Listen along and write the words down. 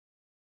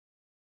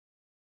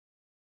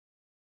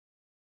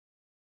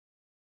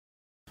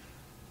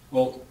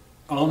Well,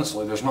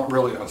 honestly, there's not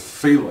really a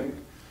feeling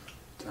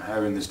to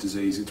having this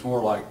disease. It's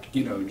more like,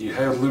 you know, you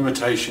have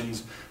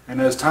limitations,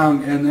 and as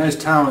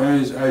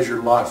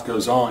your life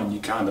goes on, you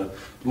kind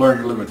of learn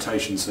your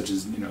limitations, such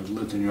as, you know,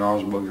 lifting your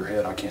arms above your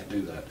head. I can't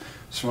do that.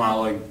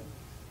 Smiling,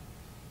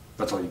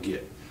 that's all you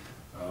get.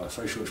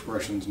 Facial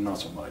expressions, not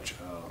so much.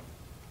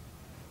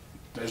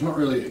 There's not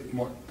really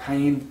more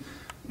pain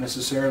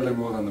necessarily,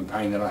 more than the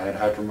pain that I had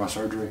after my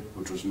surgery,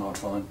 which was not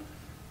fun.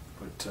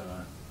 But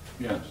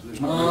yeah, there's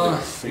not really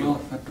a feeling.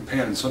 Well, that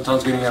depends.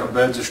 Sometimes getting out of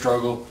bed's a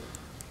struggle.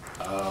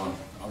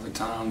 Other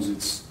times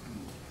it's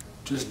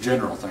just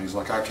general things,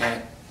 like I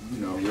can't, you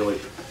know, really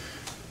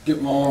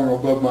get my arm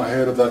above my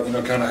head without, you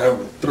know, kind of having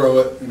to throw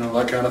it, you know,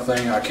 that kind of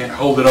thing. I can't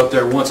hold it up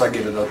there once I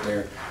get it up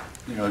there.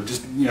 You know,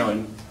 just, you know,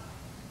 and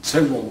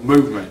several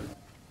movement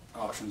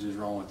options is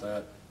wrong with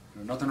that.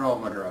 You know, nothing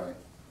wrong with my driving.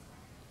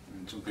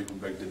 And some people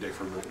beg to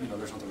differ, but, you know,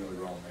 there's nothing really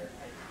wrong there.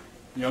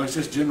 You know, it's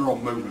just general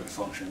movement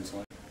functions,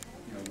 like,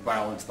 you know,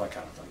 balance, that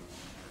kind of thing.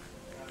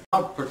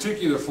 My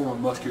particular form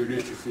of muscular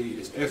dystrophy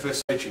is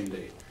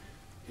FSHMD.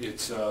 It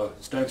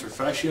stands for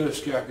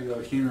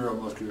facioscapulohumeral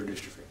muscular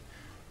dystrophy.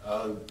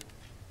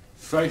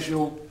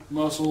 Facial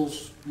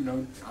muscles, you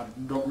know, I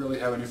don't really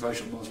have any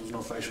facial muscles,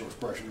 no facial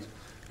expressions,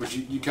 but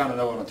you kind of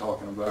know what I'm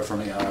talking about from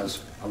the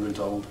eyes, I've been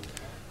told.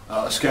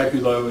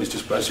 Scapulo is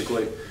just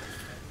basically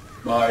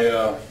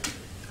my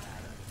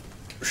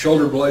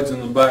shoulder blades in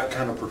the back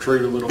kind of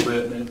protrude a little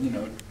bit, and, you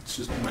know, it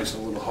just makes it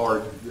a little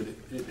hard, but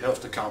it helps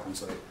to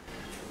compensate.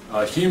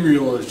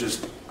 Humeral is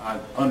just, I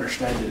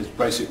understand it as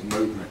basic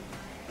movement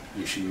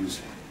issues.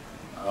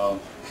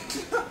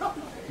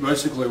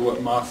 Basically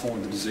what my form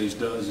of the disease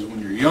does is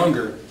when you're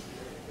younger,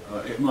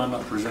 it might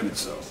not present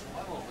itself.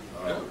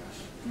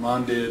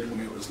 Mine did when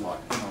it was like,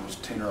 when I was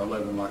 10 or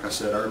 11, like I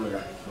said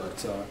earlier,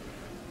 but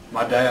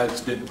my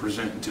dad's didn't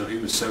present until he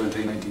was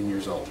 17, 18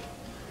 years old.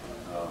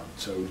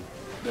 So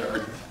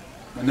there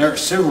are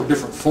several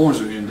different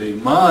forms of MD.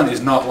 Mine is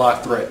not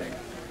life-threatening,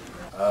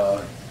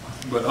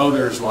 but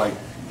others like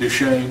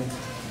Duchenne,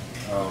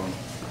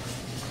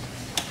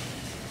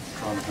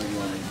 trying to think of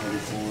another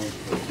form,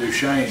 but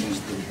Duchenne is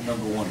the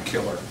 #1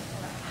 killer.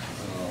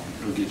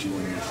 It'll get you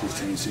when you're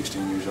 15,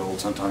 16 years old,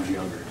 sometimes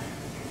younger.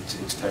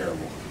 It's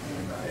terrible.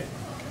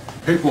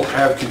 People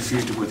have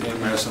confused it with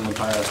MS in the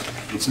past.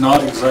 It's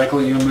not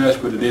exactly MS,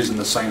 but it is in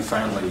the same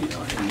family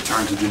in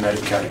terms of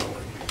genetic category.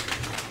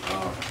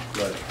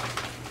 But,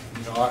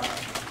 you know,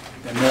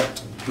 in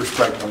that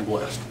respect, I'm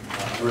blessed.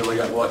 I really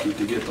got lucky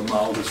to get the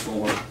mildest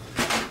form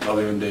of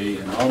MD,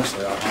 and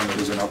honestly, I find it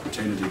as an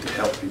opportunity to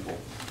help people,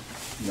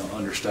 you know,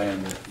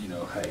 understand that, you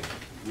know, hey,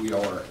 we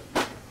are,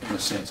 in a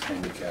sense,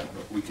 handicapped,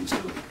 but we can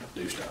still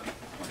do stuff.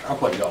 Like, I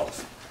play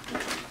golf.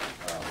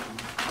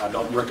 I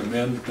don't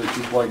recommend that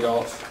you play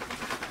golf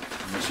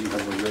unless you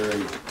have a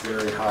very,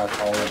 very high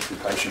tolerance for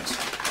patience.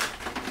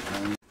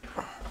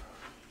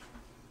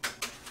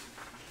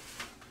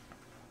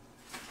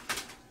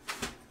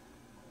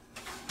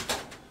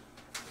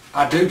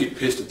 I do get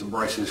pissed at the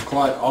braces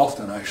quite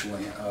often,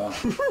 actually.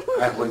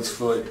 Athlete's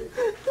foot,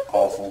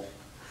 awful.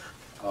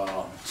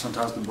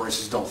 Sometimes the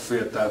braces don't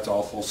fit, that's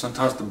awful.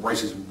 Sometimes the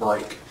braces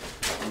break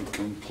in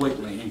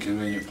completely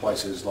inconvenient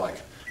places.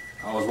 Like,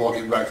 I was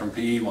walking back from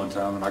PE one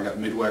time and I got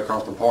midway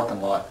across the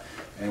parking lot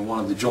and one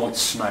of the joints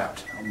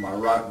snapped on my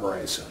right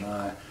brace, and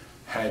I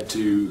had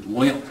to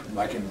limp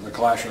back into the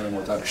classroom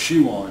without a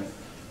shoe on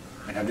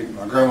and had to get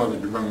my grandmother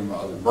to bring me my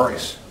other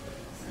brace,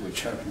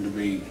 which happened to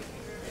be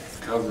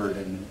covered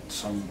in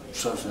some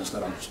substance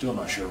that I'm still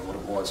not sure what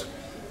it was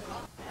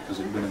because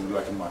it had been in the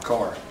back of my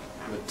car.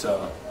 But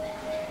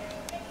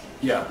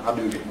yeah, I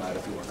do get mad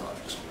at the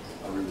orthotics.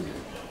 I really do.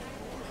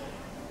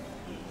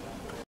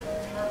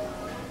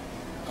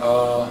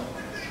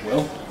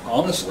 Well,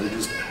 honestly,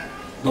 just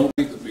don't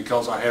think that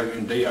because I have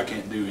MD I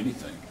can't do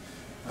anything.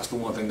 That's the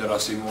one thing that I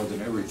see more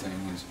than everything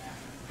is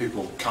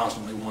people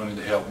constantly wanting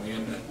to help me.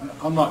 And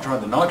I'm not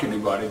trying to knock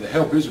anybody. The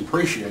help is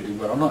appreciated,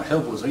 but I'm not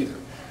helpless either.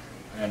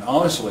 And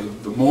honestly,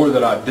 the more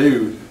that I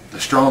do, the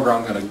stronger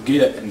I'm going to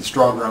get and the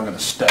stronger I'm going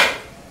to stay.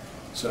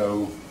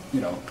 So,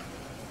 you know,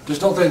 just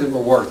don't think that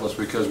we're worthless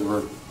because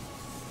we're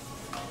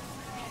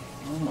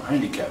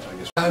handicapped, I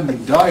guess. I've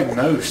been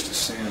diagnosed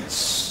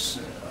since,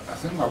 I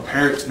think my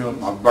parents knew at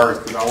my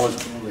birth, but I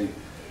wasn't really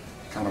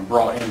kind of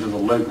brought into the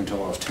loop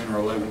until I was 10 or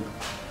 11.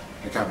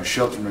 They kind of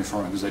sheltered me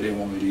from it because they didn't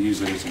want me to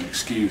use it as an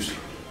excuse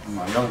in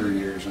my younger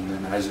years. And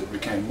then as it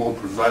became more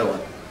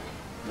prevalent,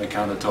 they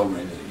kind of told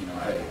me that, you know,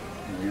 hey,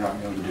 you're not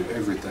going to be able to do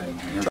everything.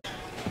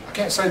 I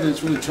can't say that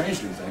it's really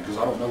changed anything because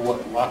I don't know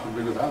what life would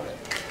be without it.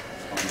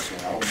 Honestly,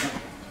 I don't know. So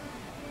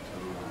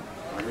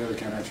I really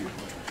can't answer your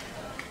question.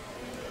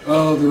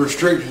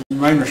 The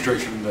main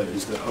restriction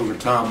is that over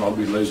time I'll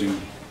be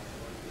losing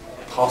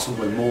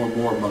possibly more and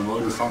more of my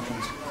motor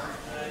functions.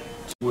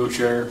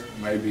 Wheelchair,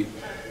 maybe.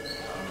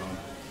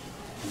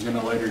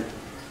 Ventilator,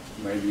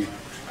 maybe.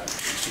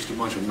 It's just a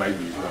bunch of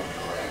maybes. I don't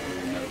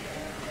really know.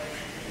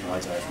 I'll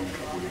have to ask in a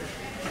couple of years.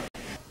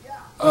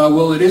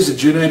 Well, it is a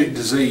genetic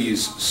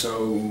disease,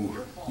 so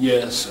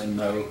yes and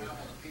no.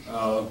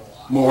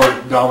 more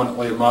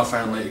dominantly in my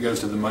family, it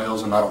goes to the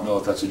males, and I don't know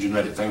if that's a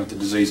genetic thing with the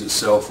disease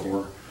itself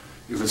or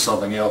if it's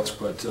something else,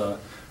 but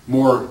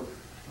more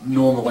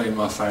normally in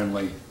my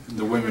family,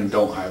 the women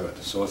don't have it.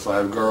 So if I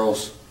have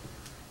girls,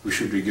 we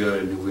should be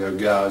good. If we have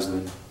guys,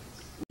 then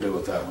we'll deal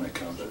with that when it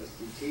comes.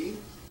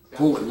 What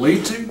will it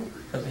lead to?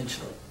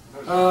 Eventually.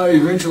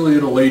 Eventually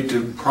it'll lead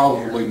to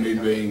probably me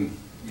being,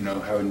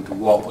 having to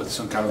walk with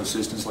some kind of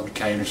assistance like a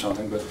cane or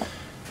something. But,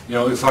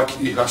 if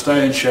I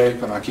stay in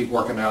shape and I keep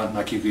working out and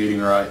I keep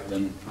eating right,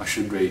 then I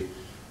should be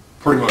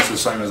pretty much the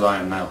same as I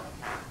am now.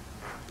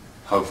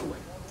 Hopefully.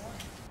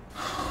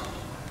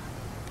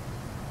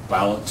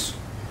 Balance.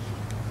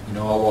 I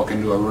walk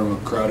into a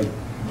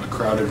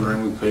crowded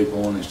room with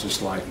people, and it's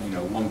just like,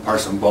 one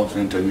person bumps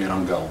into me and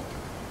I'm gone.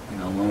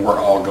 And we're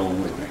all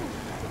going with me.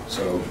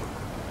 So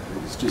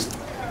it's just,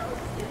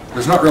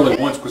 there's not really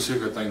one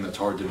specific thing that's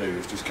hard to do.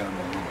 It's just kind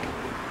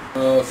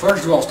of,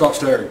 first of all, stop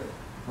staring.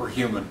 We're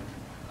human.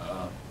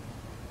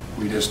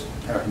 We just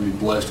have to be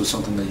blessed with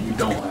something that you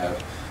don't have.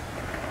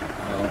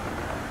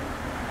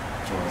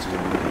 So it's a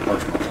little bit of a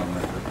personal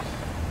comment.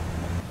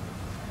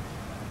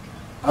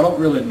 But I don't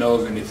really know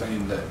of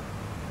anything that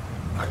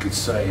I could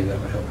say that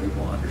would help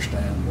people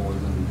understand more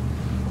than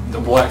the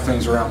black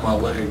things around my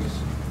legs.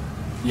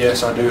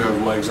 Yes, I do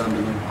have legs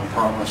under them, I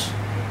promise.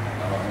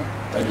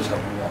 They just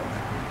help me walk.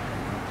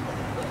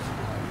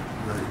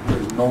 We're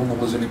as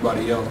normal as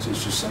anybody else.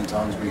 It's just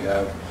sometimes we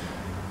have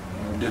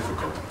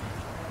difficulty.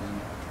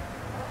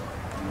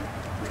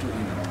 We're still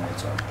human on that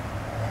side.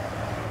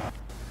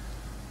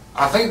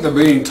 I think the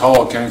being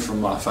tall came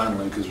from my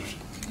family, because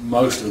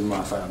most of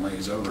my family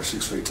is over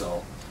 6 feet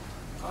tall.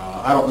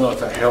 I don't know if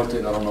that helped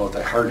it. I don't know if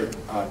that hurt it.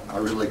 I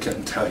really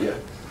couldn't tell you.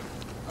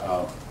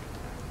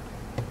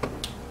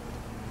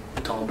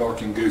 Tall,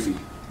 dark, and goofy.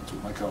 That's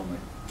what they call me.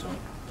 So,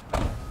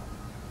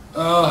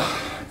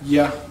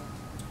 yeah,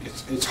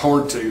 it's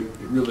hard to.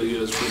 It really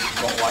is.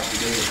 People don't like to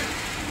do it.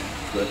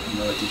 But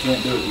if you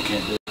can't do it, you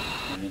can't do it.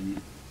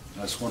 And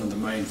that's one of the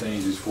main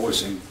things is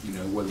voicing.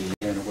 Whether you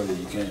can or whether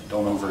you can't.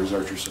 Don't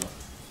overexert yourself.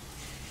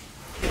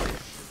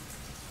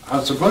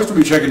 I'm supposed to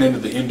be checking into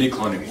the MD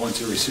clinic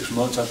once every 6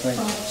 months, I think.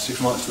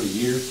 6 months to a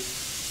year.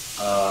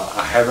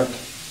 I haven't,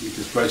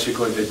 because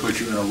basically they put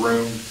you in a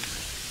room,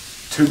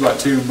 2 by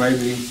 2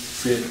 maybe,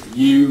 fit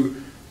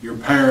you, your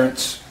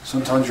parents,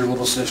 sometimes your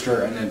little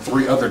sister, and then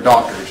 3 other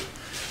doctors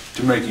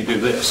to make you do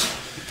this.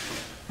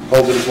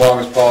 Hold it as long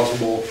as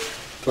possible,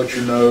 touch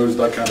your nose,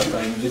 that kind of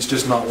thing. It's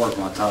just not worth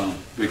my time,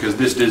 because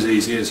this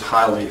disease is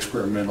highly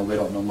experimental. They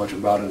don't know much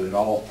about it at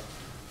all.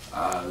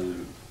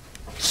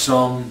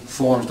 Some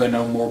forms they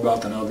know more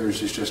about than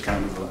others. It's just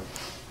kind of a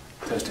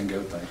test and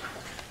go thing.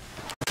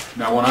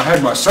 Now, when I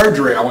had my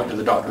surgery, I went to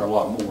the doctor a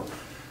lot more.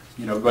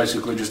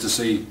 Basically just to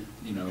see,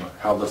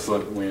 how the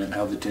foot went,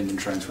 how the tendon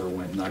transfer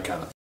went, and that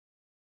kind of thing.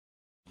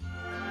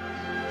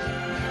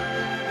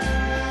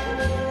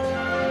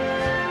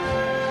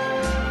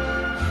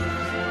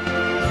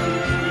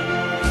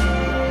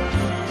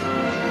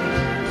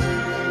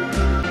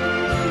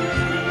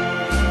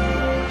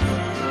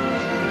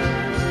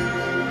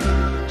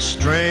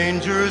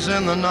 Strangers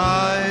in the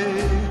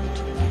night,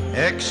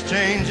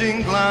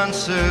 exchanging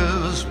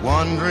glances,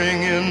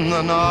 wandering in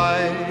the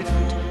night.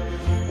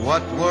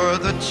 What were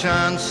the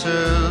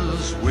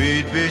chances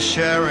we'd be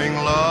sharing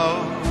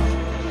love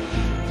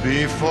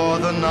before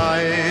the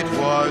night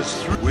was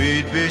through?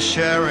 We'd be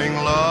sharing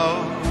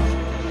love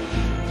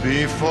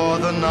before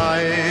the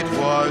night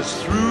was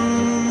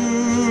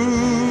through.